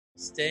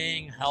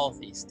staying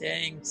healthy,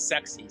 staying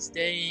sexy,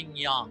 staying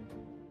young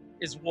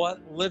is what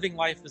living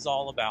life is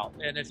all about.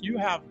 And if you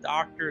have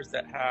doctors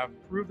that have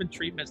proven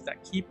treatments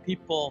that keep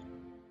people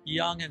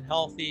young and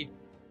healthy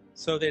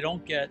so they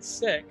don't get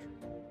sick,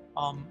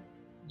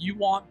 you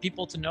want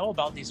people to know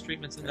about these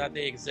treatments and that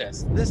they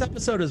exist. This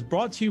episode is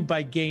brought to you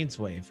by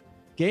GainsWave.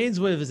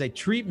 GainsWave is a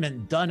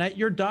treatment done at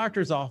your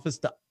doctor's office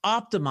to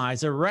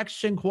optimize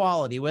erection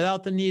quality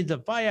without the need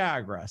of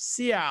Viagra,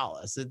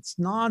 Cialis. It's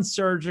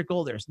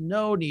non-surgical, there's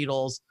no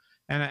needles,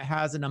 and it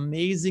has an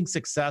amazing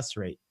success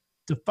rate.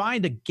 To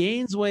find a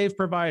GainsWave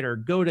provider,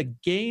 go to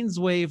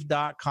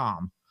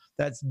gainswave.com.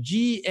 That's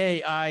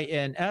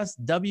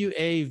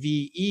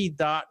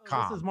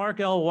GAINSWAVE.com. This is Mark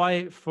L.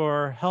 White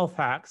for Health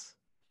Hacks.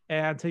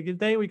 And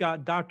today we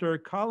got Dr.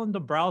 Colin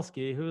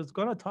Dombroski, who's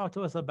going to talk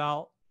to us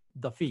about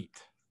the feet.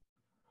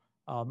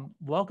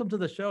 Welcome to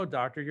the show,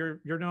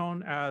 doctor. You're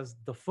known as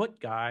the foot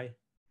guy.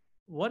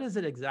 What is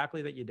it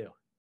exactly that you do?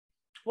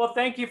 Well,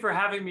 thank you for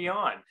having me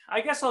on.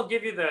 I guess I'll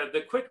give you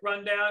the quick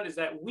rundown is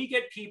that we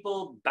get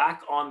people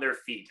back on their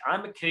feet.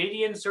 I'm a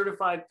Canadian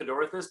certified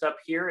podorthist up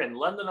here in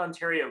London,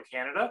 Ontario,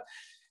 Canada.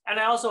 And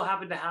I also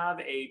happen to have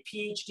a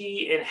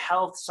PhD in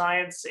health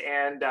science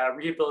and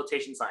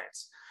rehabilitation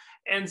science.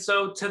 And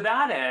so to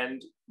that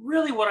end,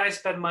 really what I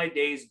spend my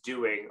days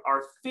doing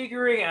are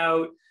figuring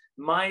out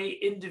my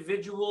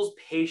individual's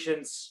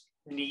patient's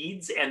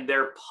needs and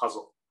their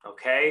puzzle,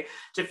 okay?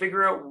 To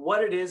figure out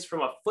what it is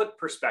from a foot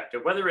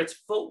perspective, whether it's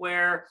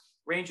footwear,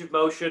 range of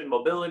motion,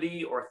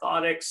 mobility,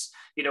 orthotics,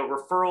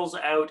 referrals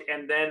out.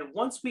 And then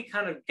once we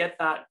kind of get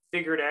that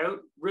figured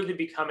out, really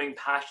becoming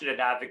passionate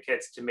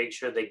advocates to make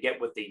sure they get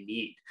what they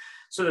need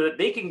so that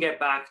they can get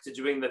back to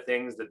doing the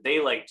things that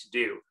they like to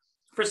do.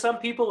 For some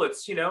people,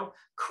 it's,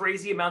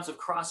 crazy amounts of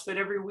CrossFit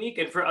every week.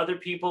 And for other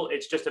people,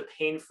 it's just a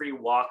pain-free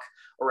walk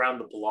around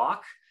the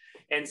block.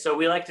 And so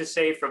we like to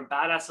say from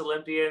badass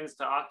Olympians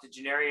to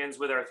octogenarians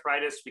with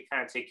arthritis, we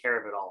kind of take care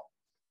of it all.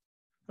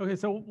 Okay,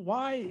 so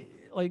why,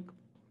 a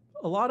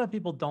lot of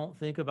people don't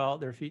think about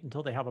their feet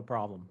until they have a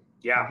problem.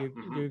 Yeah. Do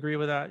you agree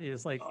with that?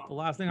 It's like the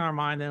last thing on our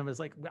mind then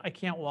is I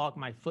can't walk,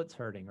 my foot's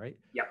hurting, right?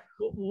 Yeah.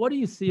 What do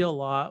you see a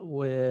lot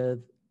with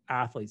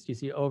athletes? Do you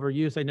see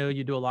overuse? I know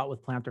you do a lot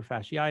with plantar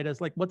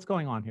fasciitis. What's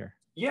going on here?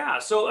 Yeah,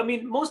 so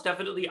most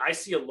definitely I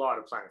see a lot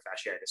of plantar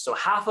fasciitis. So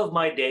half of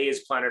my day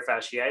is plantar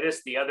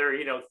fasciitis. The other,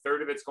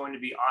 third of it's going to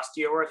be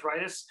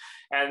osteoarthritis.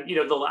 And,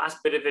 the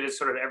last bit of it is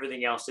sort of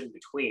everything else in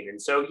between. And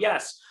so,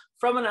 yes,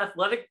 from an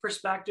athletic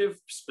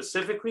perspective,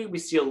 specifically, we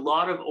see a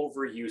lot of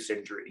overuse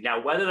injury. Now,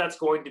 whether that's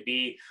going to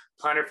be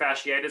plantar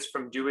fasciitis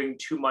from doing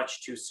too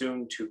much too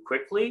soon, too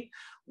quickly,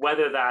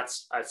 whether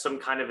that's some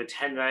kind of a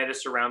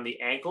tendinitis around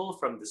the ankle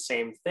from the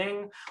same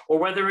thing, or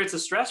whether it's a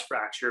stress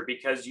fracture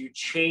because you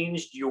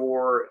changed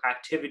your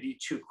activity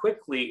too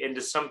quickly into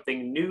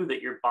something new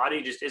that your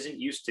body just isn't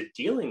used to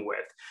dealing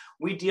with.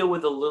 We deal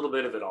with a little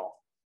bit of it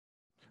all.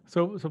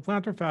 So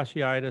plantar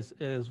fasciitis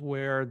is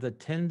where the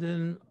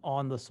tendon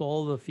on the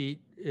sole of the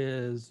feet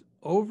is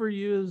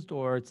overused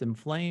or it's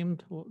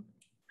inflamed?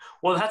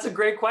 Well, that's a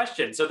great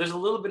question. So there's a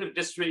little bit of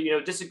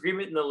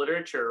disagreement in the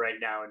literature right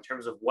now in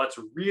terms of what's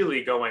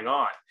really going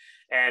on.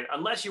 And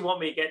unless you want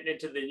me getting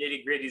into the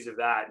nitty gritties of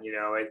that,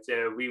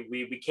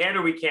 we can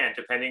or we can't,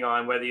 depending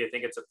on whether you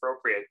think it's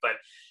appropriate. But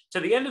to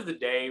the end of the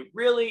day,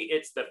 really,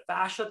 it's the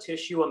fascial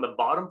tissue on the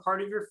bottom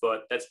part of your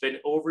foot that's been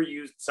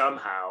overused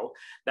somehow,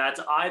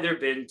 that's either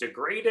been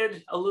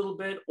degraded a little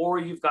bit or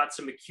you've got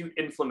some acute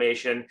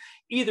inflammation.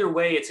 Either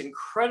way, it's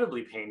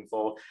incredibly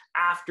painful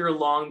after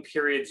long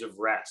periods of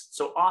rest.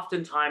 So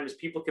oftentimes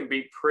people can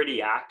be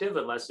pretty active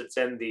unless it's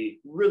in the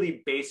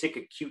really basic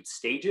acute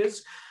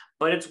stages.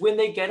 But it's when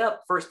they get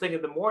up first thing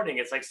in the morning,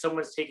 it's like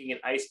someone's taking an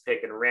ice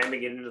pick and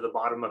ramming it into the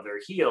bottom of their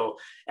heel,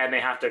 and they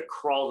have to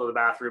crawl to the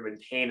bathroom in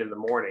pain in the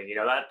morning.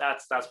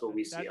 That's what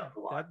we see a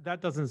lot. That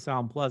doesn't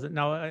sound pleasant.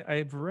 Now,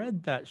 I've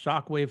read that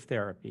shockwave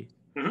therapy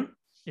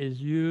is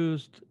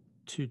used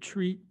to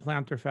treat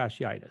plantar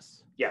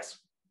fasciitis. Yes.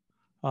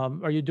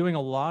 Are you doing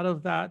a lot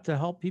of that to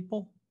help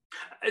people?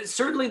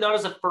 Certainly not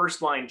as a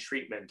first line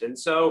treatment. And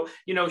so,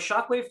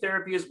 shockwave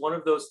therapy is one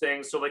of those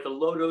things. So like a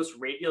low dose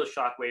radial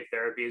shockwave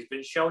therapy has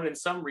been shown in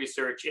some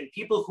research in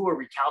people who are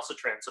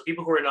recalcitrant. So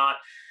people who are not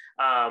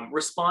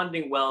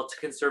responding well to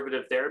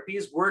conservative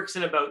therapies works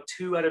in about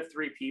 2 out of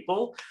 3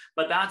 people,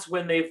 but that's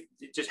when they've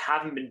just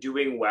haven't been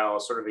doing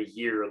well sort of a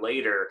year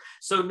later.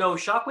 So no,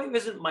 shockwave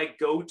isn't my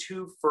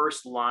go-to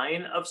first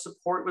line of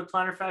support with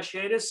plantar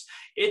fasciitis.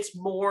 It's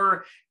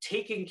more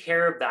taking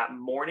care of that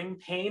morning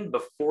pain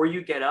before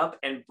you get up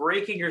and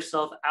breaking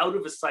yourself out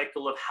of a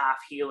cycle of half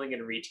healing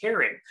and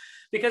re-tearing.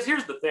 Because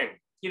here's the thing.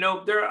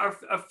 There are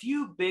a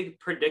few big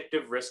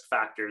predictive risk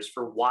factors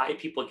for why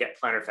people get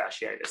plantar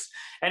fasciitis.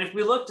 And if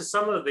we look to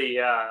some of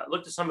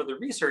the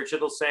research,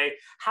 it'll say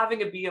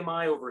having a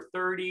BMI over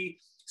 30,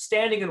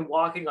 standing and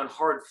walking on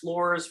hard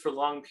floors for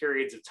long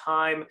periods of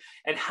time,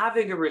 and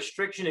having a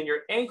restriction in your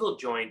ankle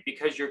joint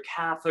because your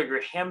calf or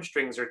your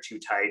hamstrings are too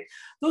tight.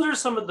 Those are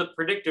some of the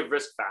predictive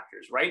risk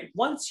factors, right?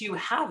 Once you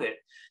have it,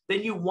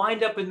 then you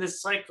wind up in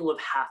this cycle of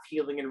half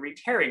healing and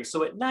re-tearing.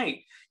 So at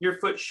night, your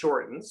foot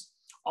shortens.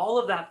 All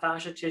of that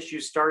fascia tissue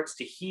starts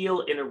to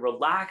heal in a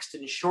relaxed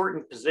and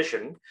shortened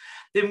position.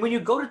 Then when you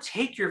go to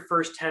take your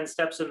first 10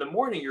 steps in the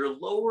morning, you're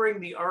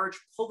lowering the arch,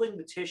 pulling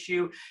the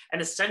tissue,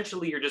 and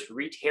essentially you're just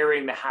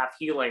re-tearing the half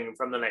healing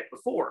from the night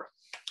before.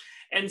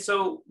 And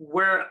so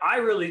where I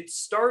really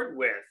start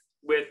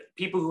with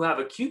people who have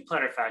acute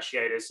plantar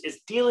fasciitis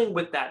is dealing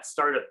with that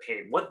startup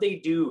pain. What they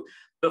do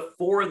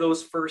before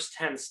those first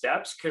 10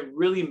 steps can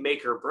really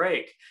make or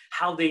break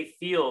how they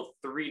feel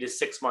 3 to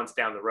 6 months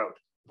down the road.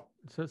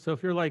 So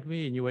if you're like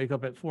me and you wake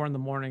up at 4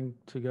 a.m.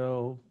 to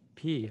go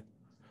pee,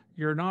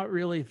 you're not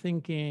really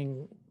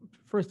thinking,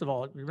 first of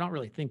all, you're not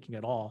really thinking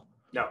at all.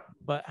 No.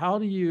 But how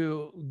do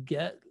you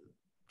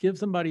give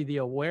somebody the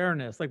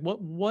awareness? Like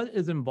what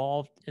is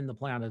involved in the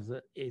plan? Is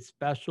it a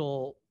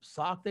special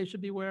sock they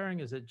should be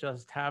wearing? Is it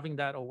just having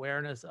that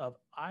awareness of,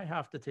 I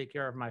have to take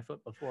care of my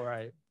foot before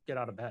I get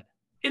out of bed?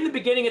 In the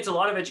beginning, it's a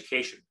lot of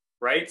education,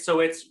 right? So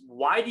it's,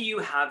 why do you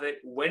have it?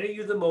 When are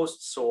you the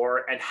most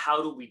sore? And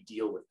how do we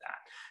deal with that?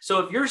 So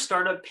if your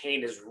startup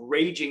pain is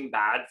raging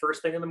bad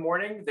first thing in the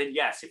morning, then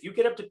yes, if you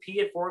get up to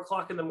pee at 4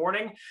 o'clock in the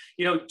morning,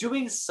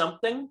 doing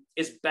something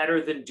is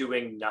better than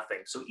doing nothing.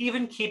 So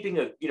even keeping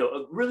a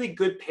really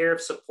good pair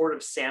of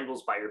supportive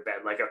sandals by your bed,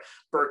 like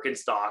a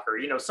Birkenstock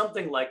or,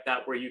 something like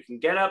that, where you can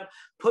get up,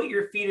 put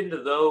your feet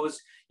into those.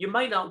 You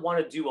might not want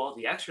to do all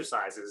the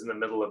exercises in the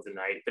middle of the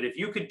night, but if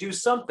you could do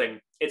something,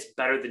 it's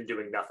better than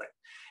doing nothing.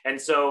 And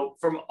so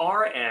from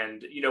our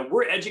end,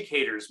 we're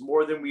educators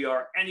more than we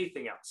are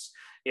anything else,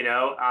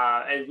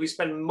 and we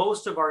spend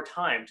most of our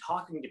time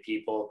talking to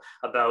people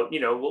about,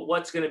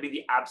 what's going to be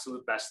the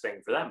absolute best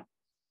thing for them.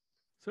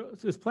 So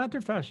is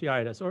plantar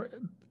fasciitis, or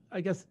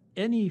I guess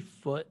any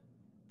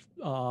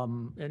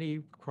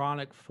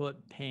chronic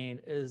foot pain,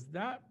 is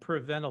that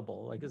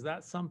preventable? Like, is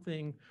that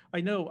something,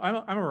 I know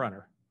I'm a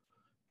runner,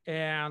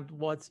 and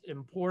what's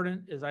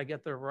important is I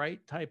get the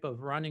right type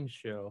of running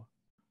shoe.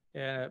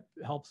 And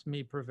it helps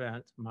me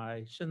prevent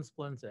my shin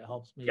splints. It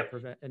helps me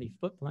prevent any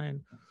foot pain.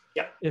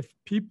 Yep. If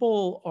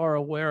people are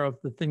aware of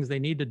the things they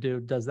need to do,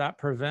 does that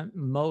prevent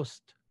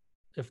most,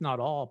 if not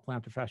all,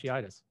 plantar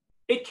fasciitis?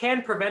 It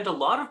can prevent a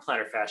lot of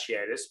plantar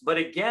fasciitis. But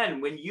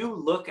again, when you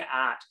look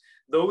at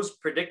those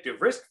predictive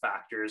risk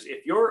factors,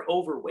 if you're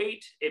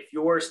overweight, if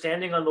you're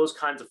standing on those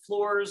kinds of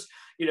floors,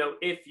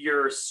 if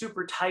you're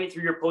super tight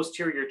through your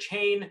posterior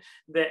chain,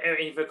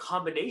 if a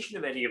combination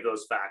of any of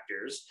those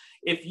factors,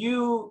 if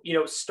you,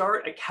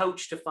 start a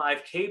couch to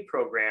 5K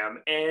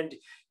program and,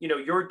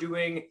 you're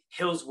doing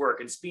hills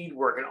work and speed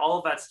work and all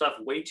of that stuff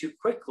way too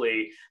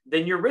quickly,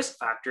 then your risk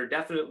factor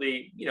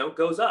definitely,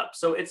 goes up.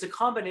 So it's a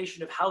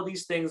combination of how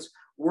these things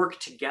work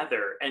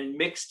together and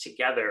mix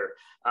together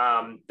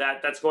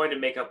that's going to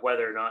make up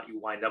whether or not you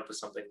wind up with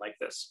something like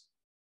this.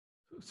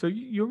 So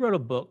you wrote a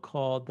book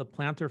called The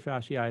Plantar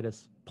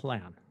Fasciitis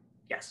Plan.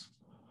 Yes.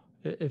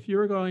 If you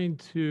were going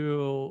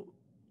to,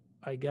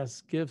 I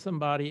guess, give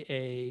somebody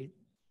a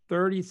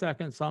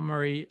 30-second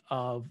summary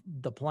of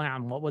the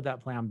plan, what would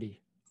that plan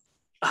be?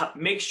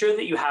 Make sure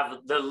that you have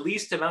the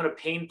least amount of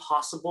pain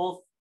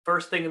possible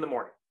first thing in the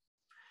morning.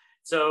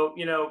 So,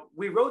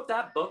 we wrote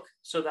that book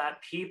so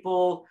that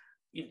people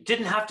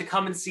didn't have to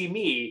come and see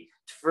me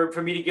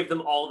for me to give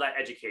them all that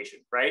education,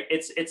 right?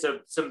 It's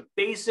some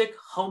basic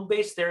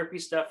home-based therapy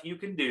stuff you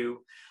can do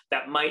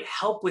that might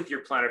help with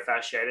your plantar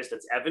fasciitis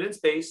that's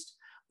evidence-based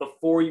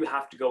before you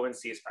have to go and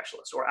see a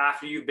specialist or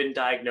after you've been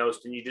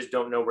diagnosed and you just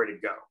don't know where to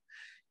go.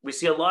 We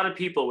see a lot of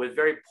people with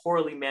very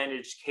poorly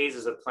managed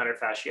cases of plantar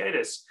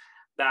fasciitis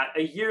that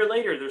a year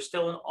later, they're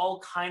still in all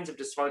kinds of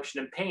dysfunction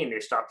and pain. They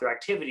stopped their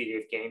activity,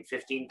 they've gained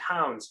 15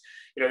 pounds.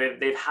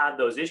 They've had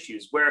those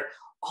issues where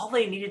all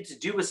they needed to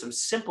do was some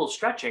simple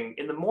stretching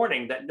in the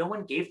morning that no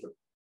one gave them.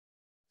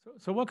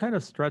 So what kind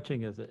of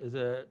stretching is it? Is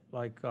it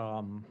like,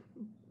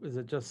 is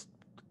it just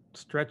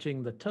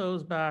stretching the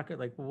toes back?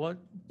 Like what?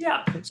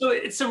 Yeah, so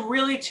it's some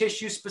really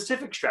tissue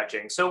specific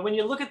stretching. So when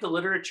you look at the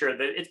literature,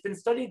 that it's been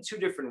studied 2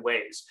 different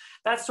ways.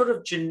 That sort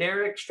of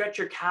generic stretch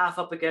your calf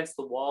up against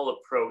the wall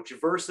approach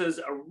versus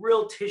a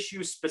real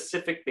tissue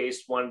specific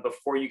based one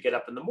before you get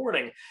up in the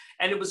morning.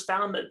 And it was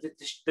found that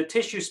the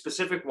tissue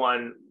specific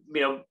one,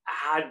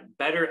 had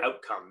better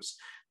outcomes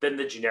than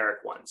the generic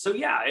one. So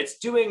yeah, it's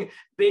doing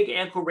big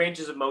ankle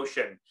ranges of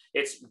motion.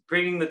 It's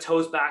bringing the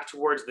toes back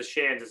towards the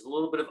shins. It's a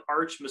little bit of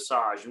arch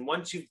massage. And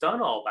once you've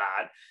done all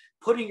that,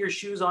 putting your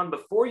shoes on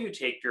before you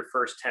take your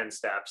first 10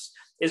 steps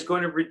is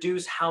going to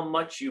reduce how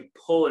much you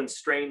pull and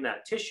strain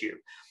that tissue.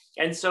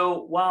 And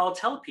so while I'll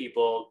tell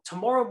people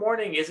tomorrow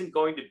morning isn't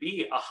going to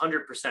be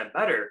 100%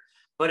 better,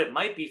 but it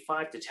might be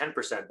 5 to 10%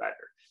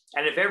 better.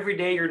 And if every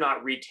day you're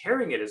not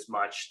re-tearing it as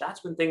much,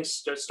 that's when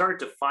things start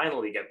to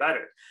finally get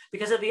better.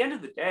 Because at the end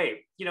of the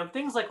day,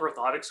 things like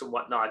orthotics and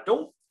whatnot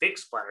don't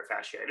fix plantar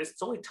fasciitis.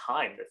 It's only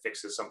time that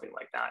fixes something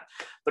like that.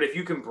 But if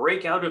you can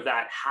break out of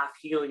that half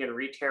healing and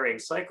re-tearing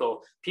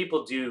cycle,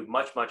 people do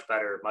much, much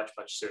better, much,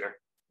 much sooner.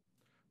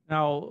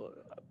 Now,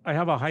 I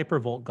have a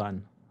hypervolt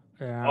gun.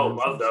 Oh,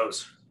 love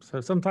those.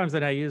 So sometimes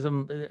that I use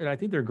them, and I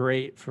think they're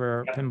great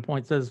for Yep.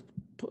 pinpoints.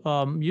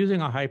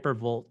 Using a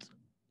hypervolt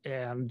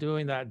and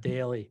doing that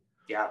daily,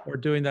 or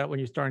doing that when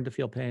you're starting to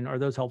feel pain, are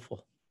those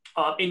helpful?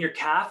 In your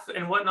calf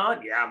and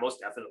whatnot, yeah,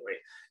 most definitely.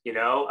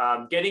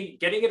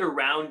 Getting it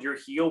around your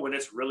heel when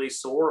it's really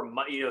sore,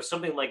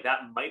 something like that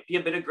might be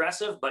a bit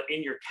aggressive, but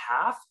in your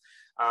calf,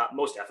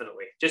 most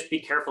definitely. Just be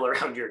careful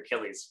around your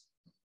Achilles.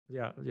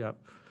 Yeah.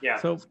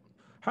 So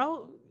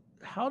how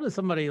does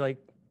somebody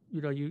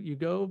you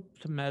go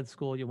to med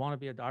school, you want to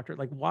be a doctor,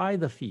 why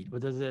the feet?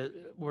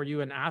 Were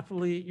you an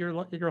athlete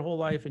your whole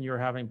life and you're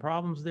having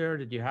problems there?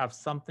 Did you have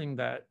something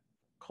that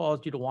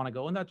caused you to want to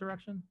go in that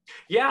direction?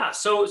 Yeah.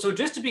 So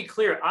just to be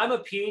clear, I'm a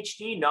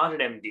PhD, not an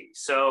MD.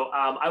 So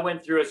I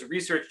went through as a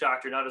research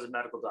doctor, not as a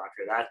medical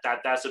doctor.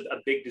 That's a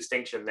big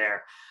distinction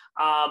there.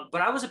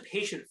 But I was a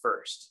patient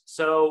first.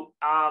 So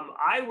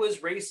I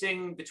was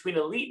racing between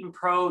elite and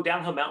pro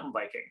downhill mountain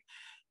biking,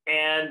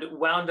 and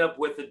wound up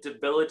with a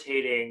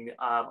debilitating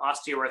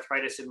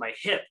osteoarthritis in my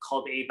hip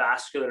called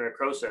avascular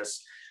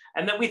necrosis.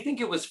 And then we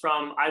think it was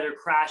from either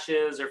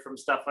crashes or from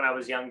stuff when I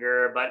was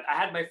younger, but I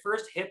had my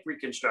first hip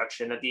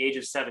reconstruction at the age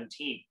of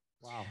 17.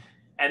 Wow.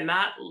 And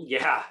that,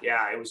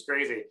 it was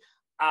crazy.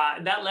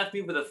 That left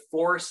me with a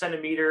 4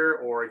 centimeter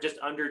or just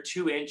under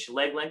 2-inch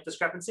leg length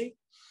discrepancy.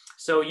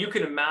 So you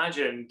can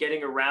imagine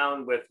getting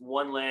around with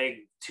one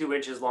leg 2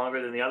 inches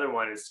longer than the other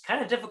one is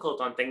kind of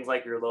difficult on things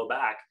like your low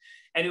back.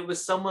 And it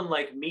was someone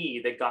like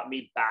me that got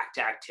me back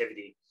to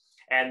activity.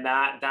 And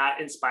that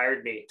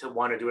inspired me to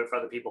want to do it for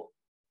other people.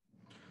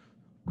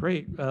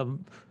 Great.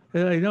 And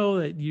I know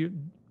that you,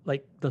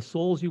 the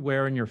soles you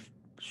wear in your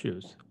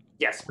shoes.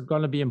 Yes. Are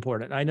going to be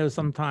important. I know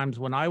sometimes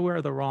when I wear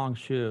the wrong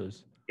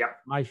shoes,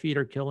 my feet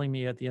are killing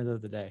me at the end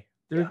of the day.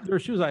 They're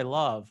shoes I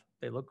love.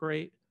 They look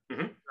great.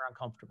 Mm-hmm. They're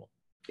uncomfortable.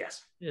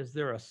 Yes. Is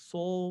there a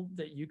sole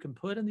that you can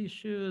put in these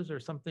shoes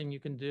or something you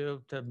can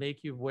do to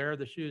make you wear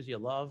the shoes you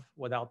love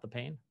without the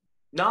pain?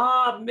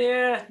 Not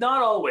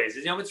always.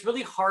 It's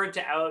really hard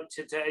to out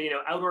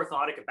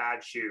orthotic a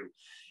bad shoe.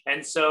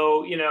 And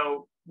so,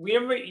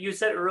 remember you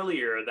said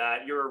earlier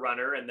that you're a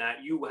runner and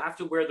that you have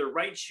to wear the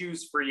right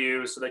shoes for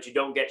you so that you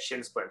don't get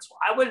shin splints. Well,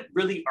 I would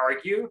really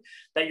argue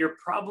that you're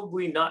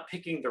probably not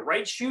picking the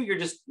right shoe. You're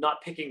just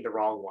not picking the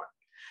wrong one.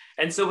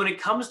 And so when it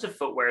comes to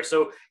footwear,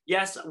 so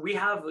yes, we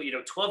have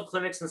 12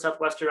 clinics in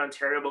Southwestern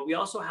Ontario, but we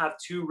also have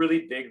 2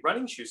 really big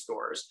running shoe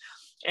stores.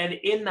 And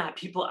in that,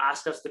 people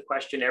ask us the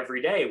question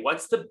every day,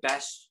 what's the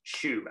best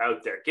shoe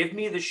out there? Give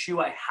me the shoe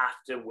I have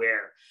to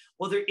wear.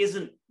 Well, there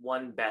isn't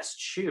one best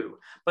shoe,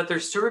 but there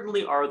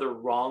certainly are the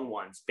wrong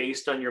ones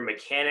based on your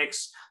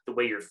mechanics, the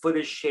way your foot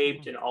is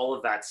shaped, and all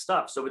of that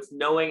stuff. So it's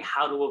knowing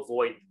how to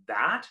avoid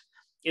that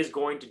is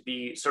going to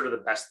be sort of the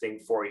best thing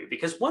for you.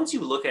 Because once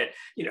you look at,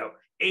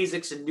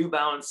 ASICS and New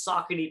Balance,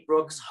 Saucony,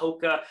 Brooks,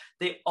 Hoka,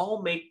 they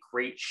all make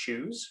great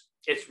shoes.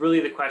 It's really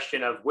the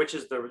question of which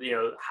is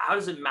how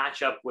does it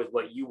match up with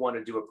what you want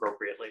to do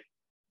appropriately?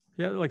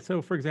 Yeah,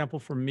 so for example,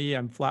 for me,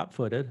 I'm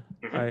flat-footed.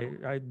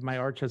 Mm-hmm. My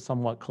arch has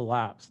somewhat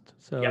collapsed.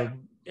 So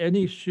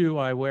any shoe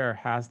I wear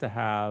has to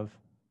have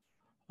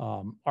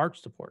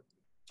arch support.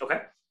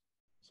 Okay.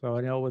 So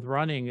I know with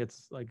running,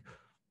 it's like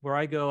where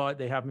I go,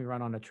 they have me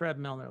run on a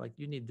treadmill and they're like,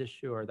 you need this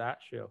shoe or that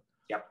shoe.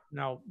 Yep.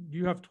 Now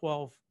you have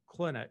 12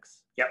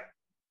 clinics. Yep.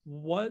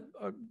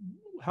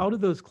 How do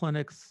those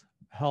clinics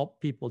help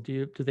people?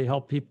 Do they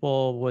help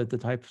people with the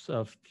types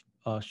of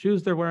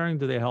shoes they're wearing?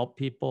 Do they help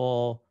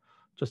people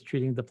just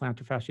treating the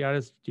plantar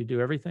fasciitis? Do you do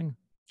everything?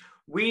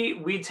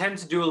 We tend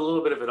to do a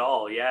little bit of it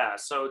all, yeah.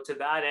 So to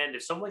that end,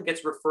 if someone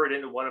gets referred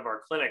into one of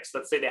our clinics,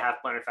 let's say they have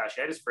plantar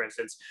fasciitis, for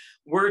instance,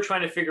 we're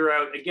trying to figure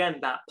out, again,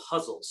 that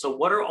puzzle. So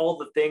what are all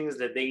the things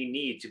that they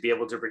need to be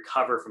able to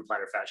recover from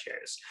plantar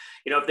fasciitis?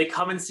 If they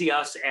come and see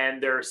us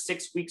and they're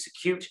 6 weeks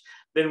acute,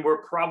 then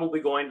we're probably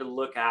going to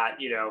look at,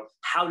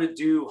 how to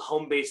do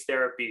home-based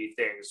therapy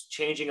things,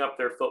 changing up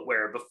their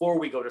footwear before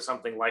we go to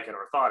something like an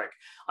orthotic,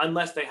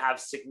 unless they have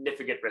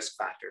significant risk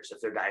factors,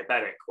 if they're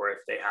diabetic or if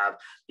they have,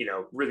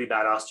 really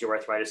bad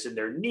osteoarthritis in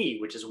their knee,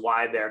 which is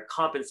why they're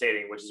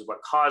compensating, which is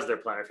what caused their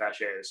plantar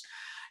fasciitis.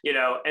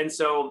 And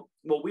so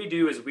what we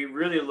do is we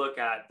really look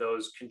at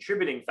those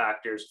contributing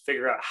factors,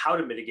 figure out how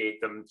to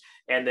mitigate them,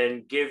 and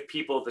then give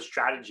people the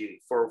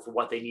strategy for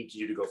what they need to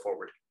do to go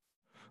forward.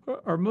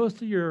 Are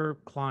most of your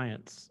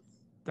clients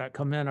that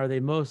come in, are they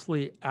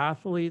mostly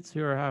athletes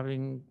who are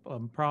having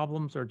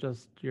problems, or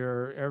just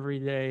your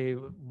everyday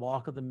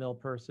walk-of-the-mill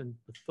person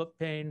with foot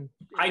pain?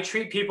 I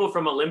treat people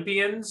from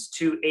Olympians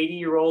to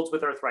 80-year-olds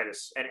with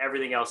arthritis and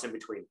everything else in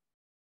between.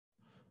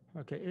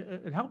 Okay.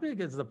 And how big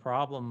is the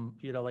problem?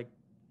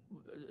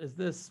 Is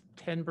this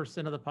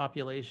 10% of the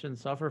population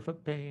suffer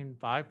foot pain,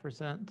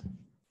 5%?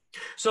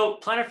 So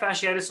plantar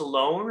fasciitis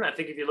alone, I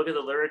think if you look at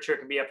the literature, it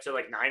can be up to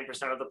like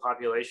 9% of the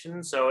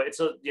population. So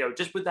it's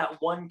just with that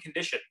one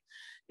condition,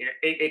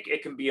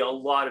 it can be a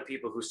lot of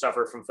people who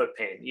suffer from foot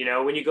pain.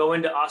 When you go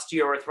into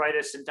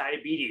osteoarthritis and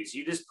diabetes,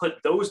 you just put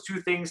those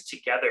two things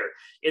together.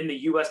 In the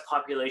US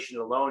population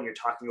alone, you're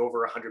talking over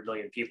 100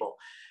 million people.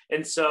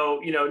 And so,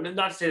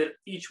 not to say that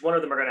each one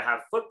of them are going to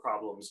have foot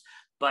problems,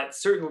 but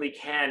certainly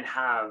can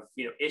have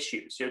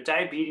issues.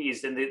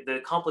 Diabetes and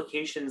the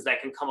complications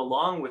that can come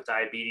along with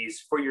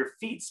diabetes for your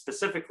feet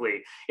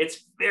specifically.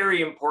 It's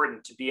very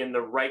important to be in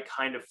the right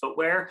kind of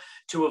footwear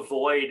to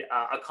avoid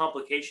a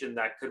complication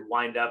that could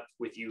wind up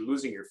with you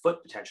losing your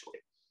foot potentially.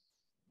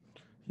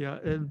 Yeah,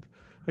 and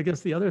I guess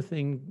the other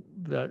thing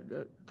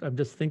that I'm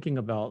just thinking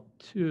about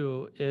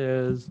too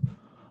is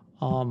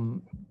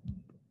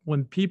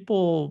when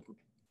people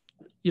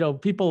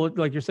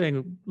like you're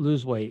saying,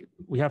 lose weight,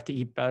 we have to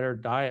eat better,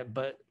 diet,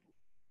 but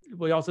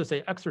we also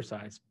say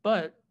exercise.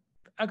 But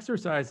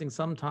exercising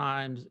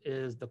sometimes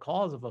is the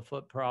cause of a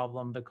foot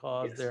problem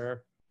because Yes.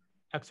 they're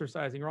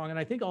exercising wrong. And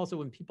I think also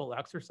when people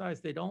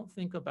exercise, they don't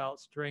think about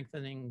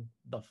strengthening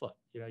the foot.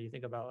 You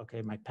think about,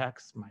 okay, my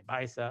pecs, my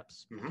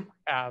biceps, my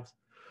abs.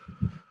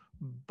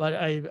 But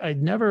I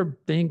never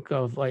think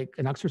of like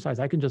an exercise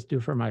I can just do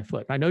for my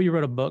foot. I know you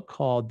wrote a book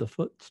called The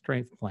Foot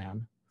Strength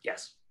Plan.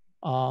 Yes.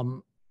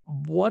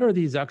 What are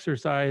these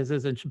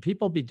exercises, and should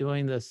people be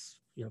doing this,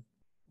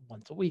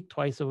 once a week,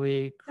 twice a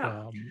week,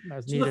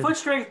 as So needed? the Foot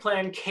Strength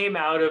Plan came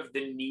out of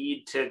the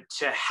need to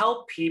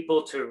help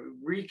people to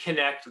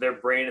reconnect their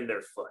brain and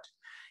their foot.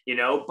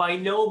 By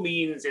no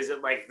means is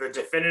it like the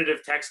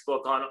definitive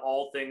textbook on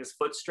all things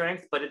foot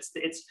strength, but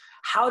it's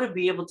how to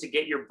be able to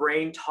get your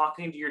brain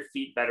talking to your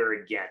feet better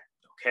again.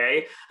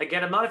 Okay.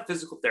 Again, I'm not a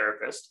physical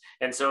therapist,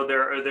 and so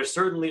there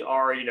certainly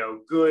are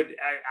good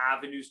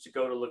avenues to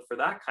go to look for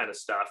that kind of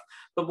stuff.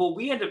 But what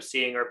we end up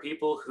seeing are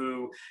people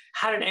who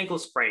had an ankle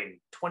sprain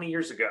 20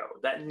 years ago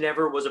that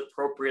never was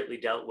appropriately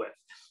dealt with,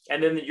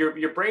 and then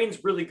your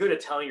brain's really good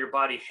at telling your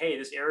body, hey,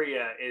 this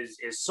area is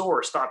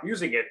sore, stop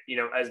using it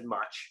as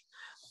much.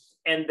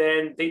 And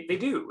then they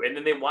do, and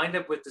then they wind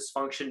up with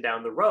dysfunction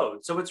down the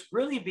road. So it's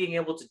really being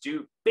able to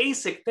do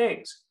basic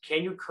things.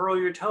 Can you curl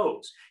your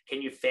toes?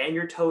 Can you fan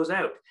your toes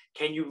out?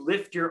 Can you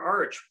lift your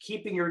arch,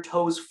 keeping your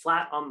toes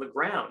flat on the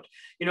ground?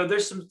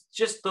 There's some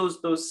just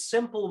those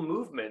simple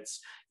movements.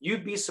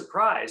 You'd be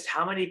surprised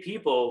how many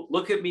people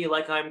look at me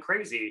like I'm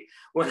crazy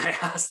when I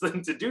ask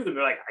them to do them.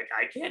 They're like,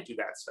 I can't do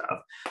that stuff.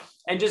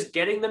 And just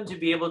getting them to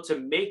be able to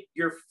make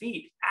your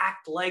feet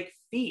act like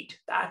feet.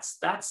 That's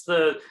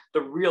the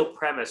real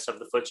premise of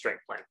the Foot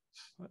Strength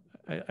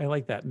Plan. I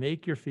like that.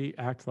 Make your feet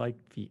act like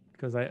feet,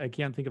 because I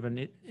can't think of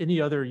any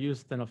other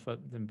use than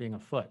being a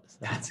foot. So.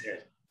 That's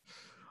it.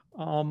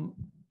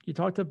 You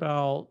talked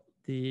about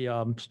the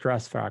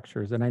stress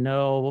fractures, and I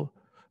know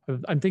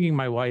I'm thinking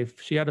my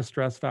wife, she had a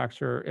stress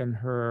fracture in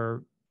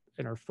her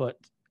foot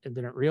and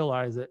didn't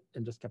realize it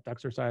and just kept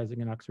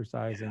exercising and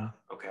exercising. Yeah.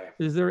 Okay.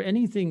 Is there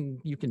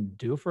anything you can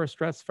do for a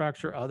stress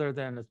fracture other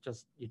than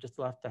you just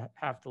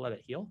have to let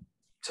it heal?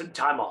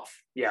 Time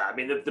off. Yeah. I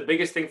mean, the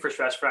biggest thing for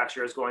stress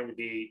fracture is going to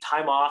be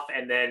time off,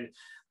 and then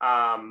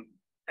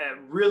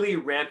really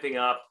ramping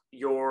up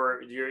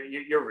your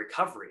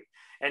recovery.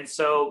 And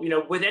so,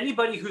 with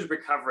anybody who's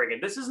recovering,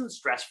 and this isn't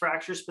stress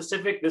fracture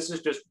specific, this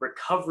is just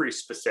recovery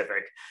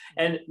specific,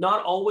 and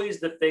not always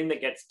the thing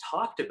that gets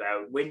talked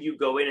about when you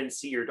go in and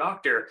see your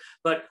doctor,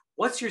 but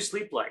what's your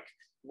sleep like?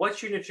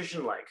 What's your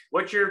nutrition like?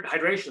 What's your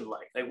hydration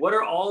like? Like, what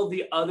are all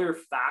the other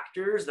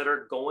factors that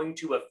are going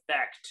to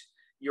affect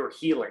your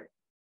healing,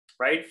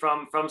 right?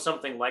 From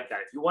something like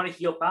that. If you want to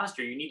heal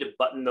faster, you need to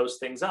button those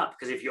things up,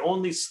 because if you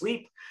only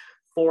sleep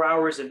 4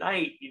 hours a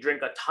night, you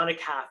drink a ton of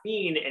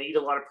caffeine and eat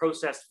a lot of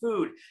processed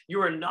food,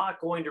 you are not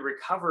going to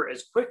recover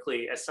as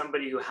quickly as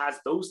somebody who has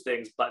those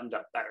things buttoned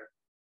up better.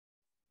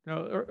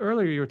 Now,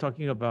 earlier you were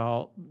talking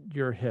about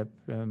your hip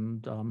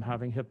and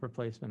having hip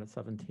replacement at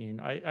 17.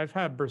 I've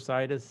had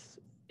bursitis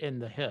in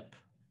the hip,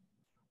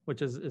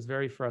 which is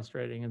very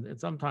frustrating. And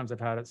sometimes I've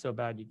had it so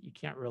bad you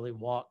can't really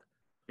walk.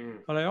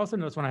 But I also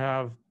notice when I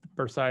have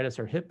bursitis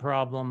or hip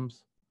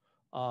problems,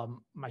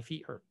 my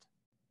feet hurt.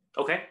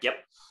 Okay. Yep.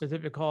 Is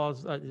it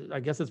because, I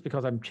guess it's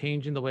because I'm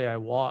changing the way I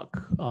walk.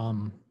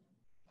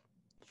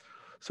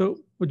 So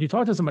when you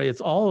talk to somebody,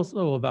 it's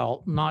also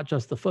about not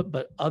just the foot,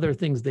 but other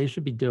things they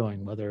should be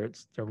doing, whether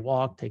it's their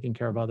walk, taking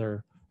care of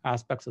other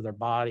aspects of their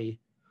body.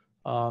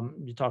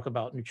 You talk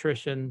about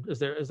nutrition. Is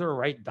there a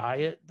right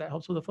diet that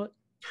helps with the foot?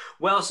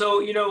 Well,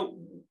 so,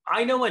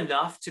 I know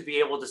enough to be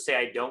able to say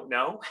I don't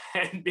know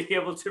and be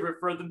able to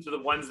refer them to the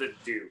ones that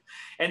do.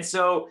 And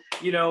so,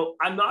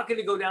 I'm not going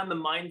to go down the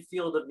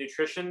minefield of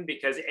nutrition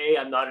because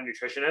I'm not a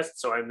nutritionist,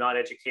 so I'm not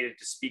educated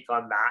to speak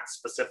on that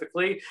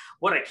specifically.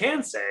 What I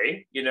can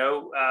say,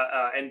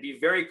 and be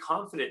very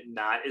confident in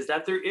that, is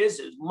that there is,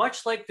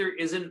 much like there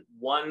isn't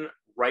one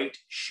right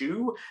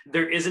shoe.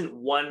 There isn't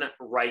one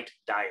right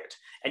diet,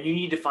 and you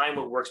need to find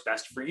what works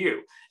best for you.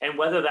 And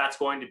whether that's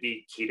going to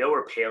be keto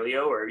or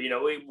paleo or, you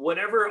know,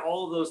 whatever,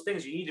 all of those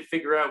things, you need to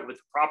figure out with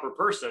the proper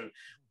person,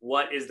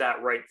 what is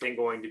that right thing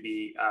going to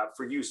be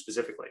for you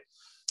specifically.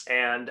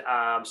 And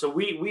so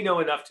we know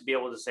enough to be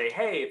able to say,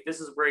 hey, if this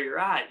is where you're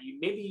at,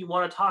 maybe you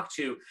want to talk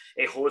to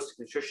a holistic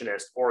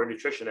nutritionist or a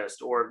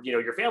nutritionist or, you know,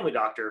 your family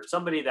doctor,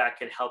 somebody that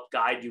can help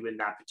guide you in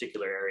that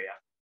particular area.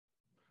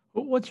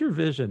 What's your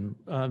vision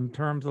in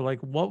terms of, like,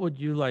 what would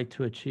you like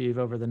to achieve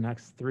over the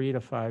next 3 to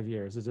 5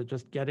 years? Is it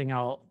just getting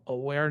out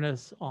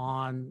awareness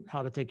on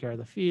how to take care of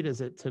the feet?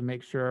 Is it to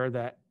make sure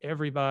that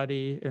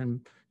everybody, and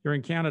you're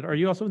in Canada, are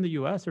you also in the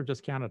US or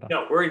just Canada?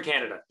 No, we're in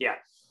Canada. Yeah.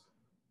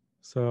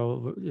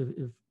 So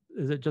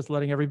is it just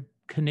letting every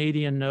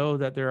Canadian know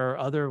that there are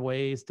other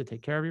ways to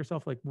take care of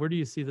yourself? Like, where do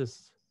you see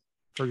this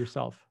for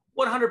yourself?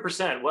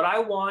 100%. What I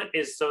want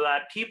is so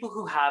that people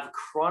who have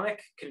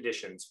chronic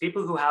conditions,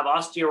 people who have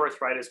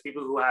osteoarthritis,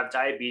 people who have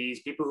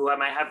diabetes, people who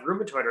might have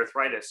rheumatoid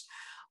arthritis,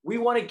 we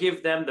want to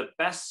give them the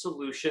best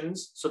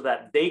solutions so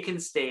that they can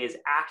stay as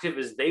active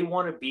as they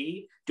want to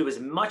be, do as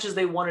much as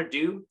they want to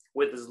do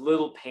with as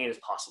little pain as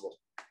possible.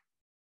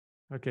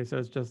 Okay, so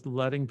it's just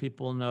letting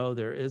people know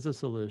there is a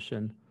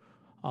solution.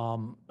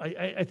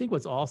 I think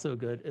what's also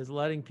good is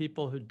letting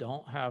people who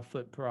don't have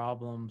foot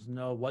problems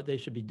know what they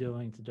should be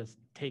doing to just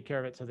take care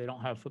of it so they don't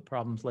have foot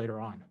problems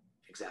later on.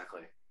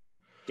 Exactly.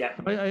 Yeah.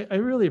 I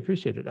really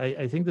appreciate it.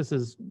 I think this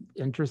is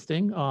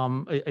interesting.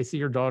 I see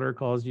your daughter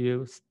calls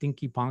you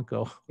Stinky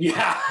Ponko.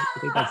 Yeah.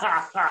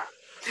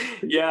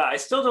 Yeah, I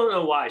still don't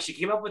know why. She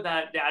came up with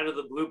that out of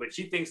the blue, but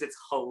she thinks it's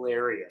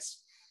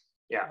hilarious.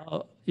 Yeah.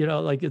 You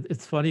know, like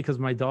it's funny because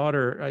my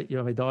daughter, you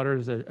know, my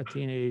daughter's a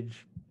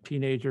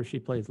teenager. She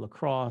plays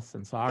lacrosse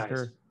and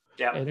soccer. Nice.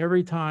 Yeah. And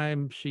every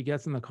time she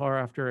gets in the car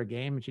after a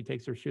game and she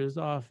takes her shoes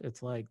off,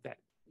 it's like that,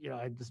 you know,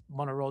 I just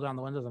want to roll down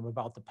the windows. I'm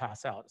about to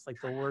pass out. It's like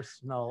the worst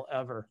smell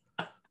ever.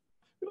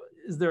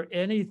 Is there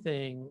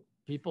anything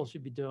people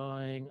should be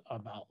doing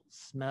about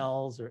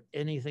smells or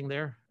anything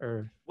there?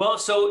 Or well,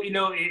 so, you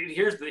know,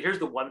 here's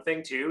the one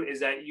thing too, is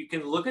that you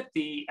can look at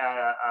the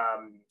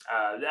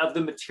of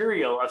the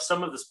material of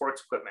some of the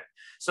sports equipment.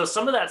 So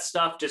some of that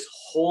stuff just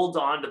holds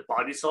on to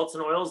body salts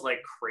and oils like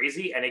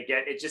crazy, and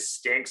it just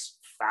stinks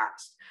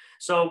fast.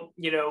 So,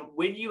 you know,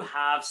 when you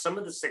have some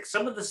of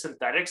the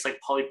synthetics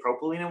like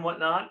polypropylene and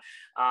whatnot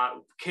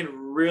can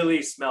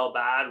really smell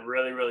bad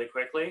really, really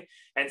quickly.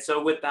 And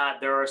so with that,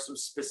 there are some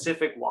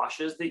specific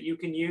washes that you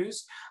can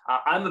use.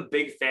 I'm a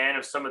big fan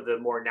of some of the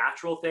more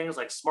natural things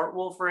like smart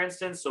wool, for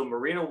instance. So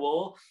merino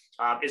wool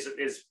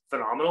is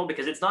phenomenal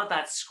because it's not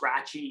that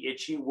scratchy,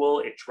 itchy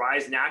wool. It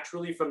dries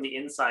naturally from the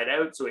inside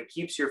out. So it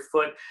keeps your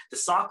foot, the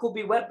sock will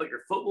be wet, but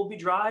your foot will be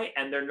dry,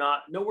 and they're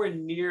nowhere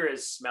near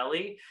as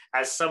smelly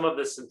as some of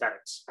the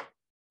synthetics.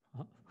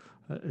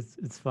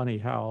 It's funny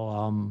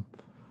how,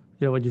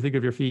 you know, when you think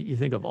of your feet, you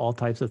think of all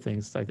types of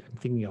things. I'm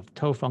thinking of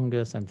toe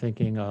fungus. I'm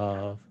thinking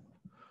of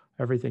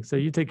everything. So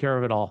you take care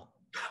of it all.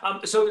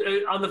 So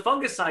on the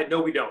fungus side,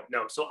 no, we don't.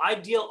 No. So I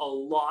deal a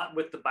lot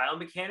with the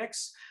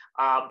biomechanics,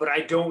 but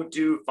I don't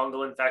do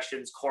fungal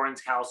infections,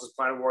 corns, calluses,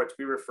 plantar warts.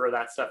 We refer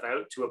that stuff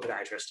out to a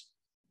podiatrist.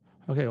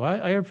 Okay.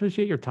 Well, I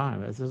appreciate your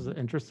time. This is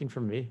interesting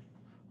for me.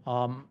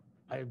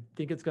 I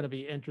think it's going to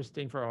be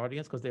interesting for our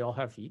audience because they all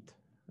have feet,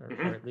 or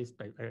at least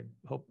I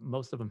hope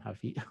most of them have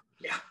feet.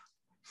 Yeah.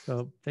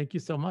 So thank you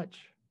so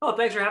much. Oh,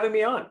 thanks for having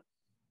me on.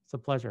 It's a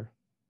pleasure.